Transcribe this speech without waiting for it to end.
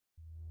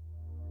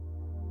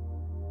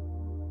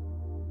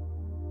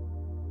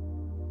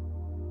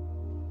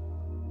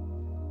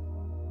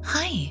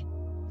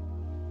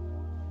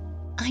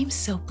I'm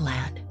so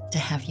glad to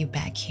have you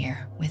back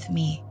here with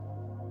me.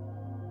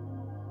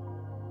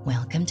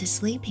 Welcome to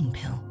Sleeping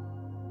Pill.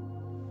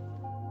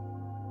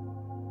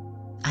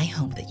 I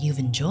hope that you've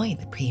enjoyed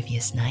the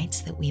previous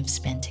nights that we've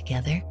spent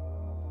together.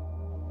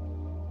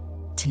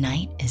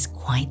 Tonight is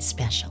quite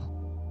special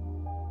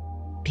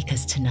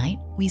because tonight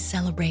we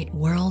celebrate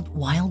World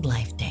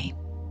Wildlife Day.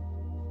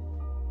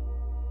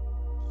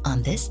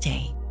 On this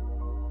day,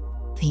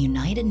 the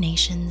United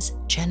Nations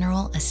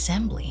General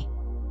Assembly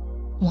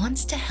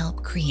wants to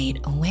help create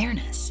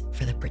awareness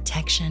for the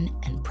protection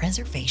and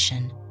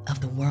preservation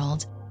of the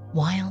world's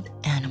wild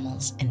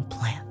animals and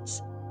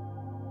plants.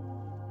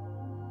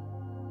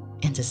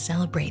 And to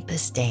celebrate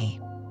this day,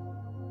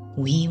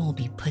 we will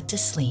be put to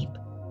sleep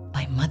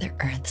by Mother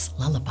Earth's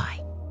Lullaby,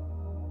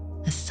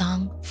 a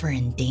song for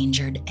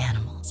endangered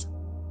animals.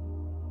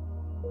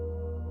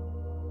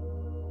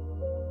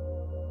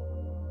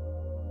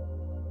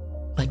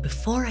 But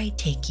before I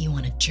take you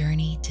on a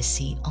journey to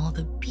see all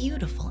the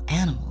beautiful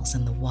animals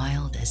in the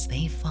wild as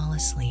they fall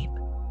asleep,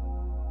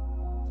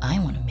 I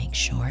want to make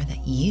sure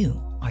that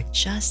you are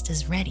just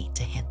as ready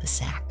to hit the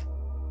sack.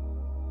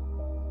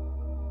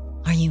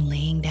 Are you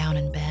laying down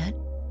in bed?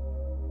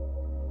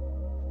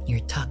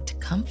 You're tucked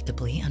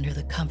comfortably under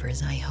the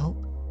covers, I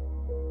hope.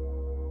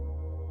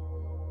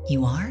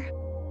 You are?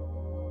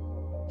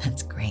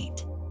 That's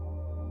great.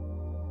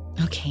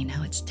 Okay,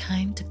 now it's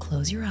time to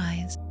close your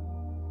eyes,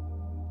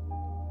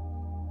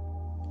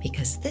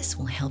 because this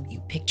will help you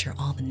picture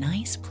all the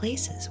nice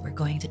places we're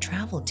going to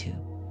travel to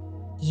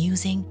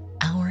using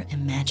our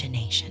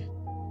imagination.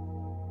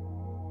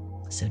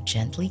 So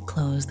gently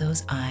close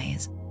those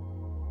eyes.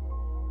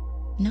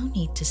 No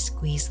need to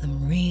squeeze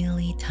them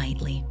really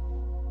tightly.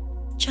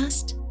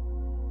 Just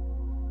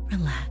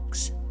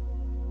relax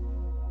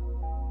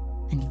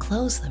and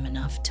close them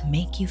enough to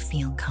make you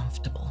feel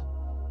comfortable.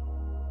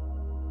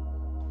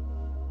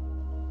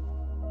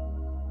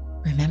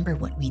 Remember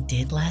what we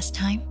did last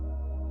time?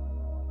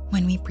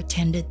 When we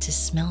pretended to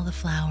smell the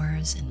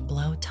flowers and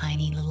blow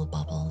tiny little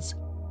bubbles?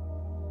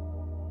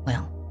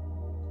 Well,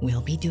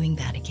 we'll be doing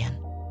that again.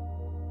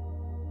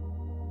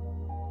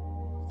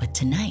 But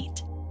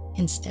tonight,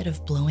 instead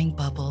of blowing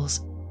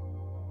bubbles,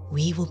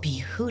 we will be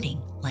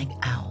hooting like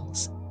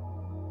owls.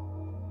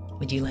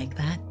 Would you like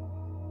that?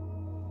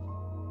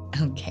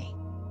 Okay.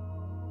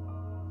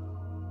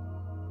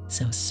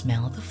 So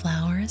smell the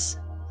flowers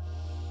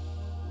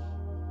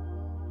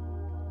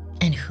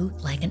and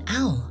hoot like an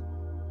owl.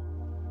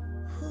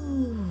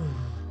 Ooh.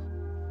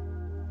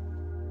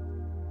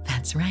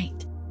 That's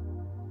right.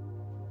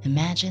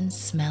 Imagine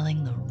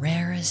smelling the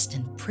rarest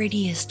and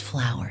prettiest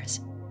flowers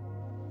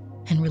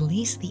and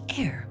release the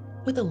air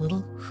with a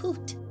little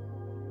hoot.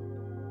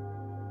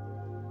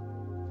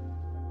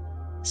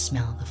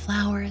 Smell the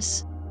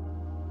flowers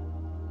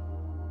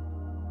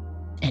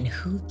and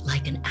hoot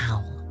like an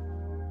owl.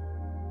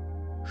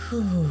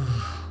 Whew.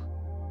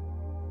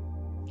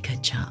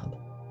 Good job.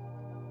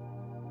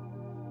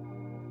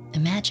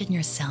 Imagine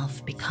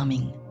yourself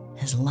becoming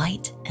as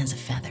light as a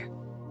feather.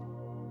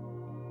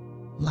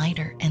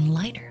 Lighter and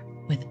lighter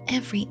with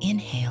every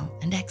inhale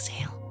and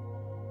exhale.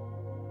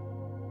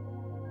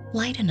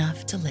 Light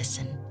enough to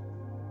listen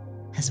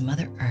as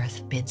Mother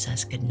Earth bids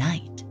us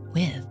goodnight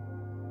with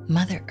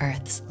Mother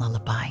Earth's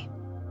Lullaby,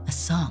 a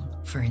song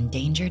for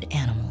endangered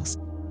animals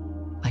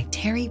by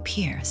Terry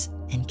Pierce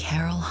and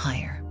Carol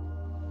Heyer.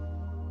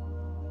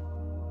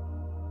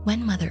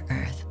 When Mother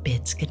Earth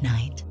bids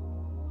goodnight,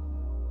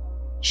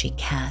 she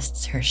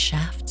casts her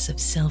shafts of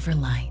silver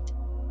light.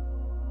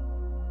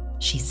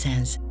 She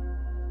says,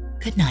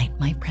 "Good night,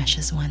 my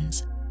precious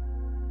ones.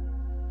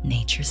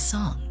 Nature's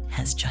song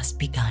has just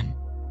begun."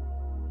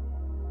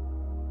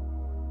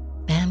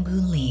 Bamboo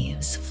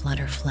leaves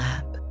flutter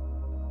flap.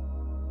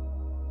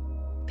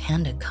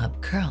 Panda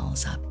cub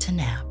curls up to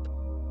nap.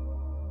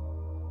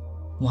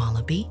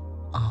 Wallaby,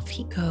 off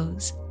he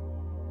goes,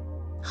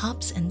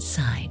 hops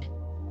inside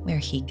where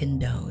he can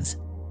doze.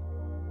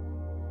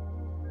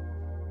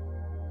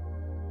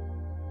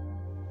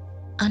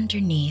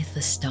 Underneath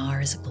the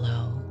stars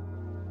glow,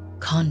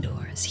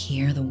 condors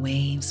hear the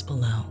waves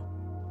below.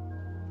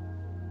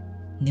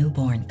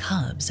 Newborn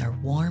cubs are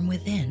warm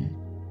within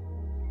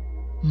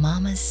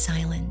Mama's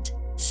silent,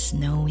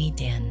 snowy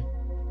den.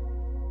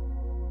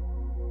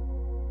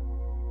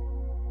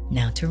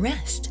 Now to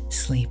rest,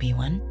 sleepy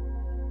one.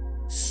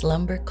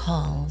 Slumber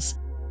calls,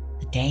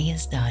 the day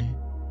is done.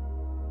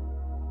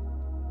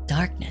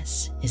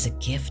 Darkness is a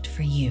gift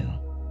for you.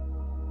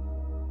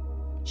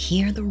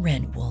 Hear the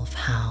red wolf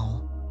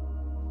howl.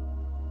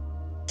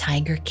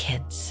 Tiger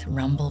kits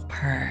rumble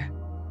purr,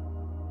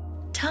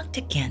 tucked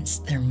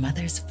against their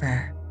mother's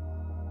fur.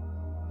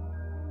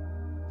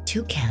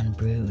 Toucan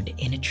brood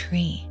in a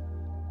tree.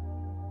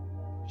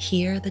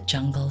 Hear the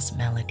jungle's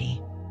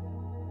melody.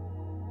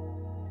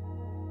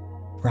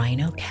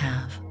 Rhino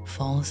calf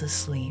falls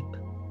asleep,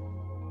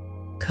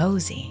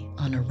 cozy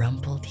on a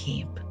rumpled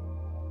heap.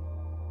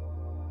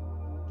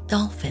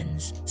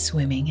 Dolphins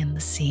swimming in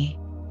the sea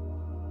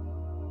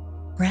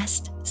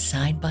rest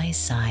side by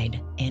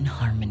side in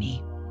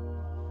harmony.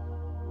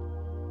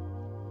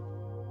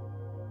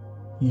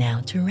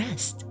 Now to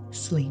rest,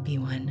 sleepy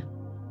one.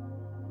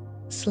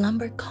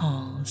 Slumber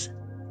calls,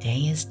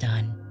 day is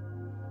done.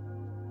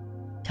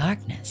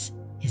 Darkness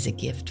is a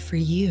gift for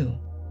you.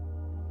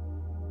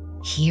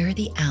 Hear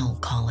the owl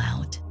call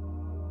out,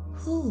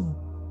 "Who?"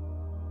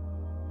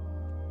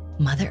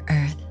 Mother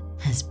Earth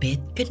has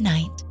bid good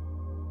night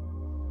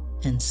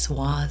and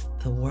swathed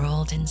the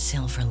world in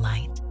silver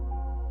light.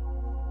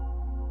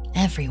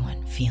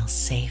 Everyone feels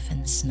safe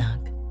and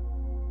snug,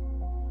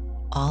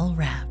 all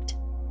wrapped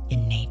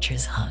in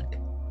nature's hug.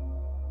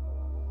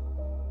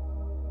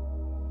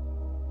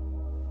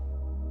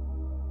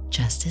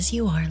 Just as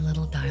you are,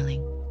 little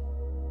darling,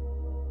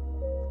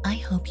 I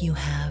hope you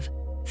have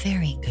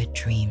very good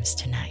dreams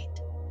tonight.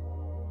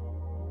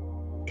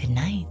 Good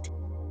night.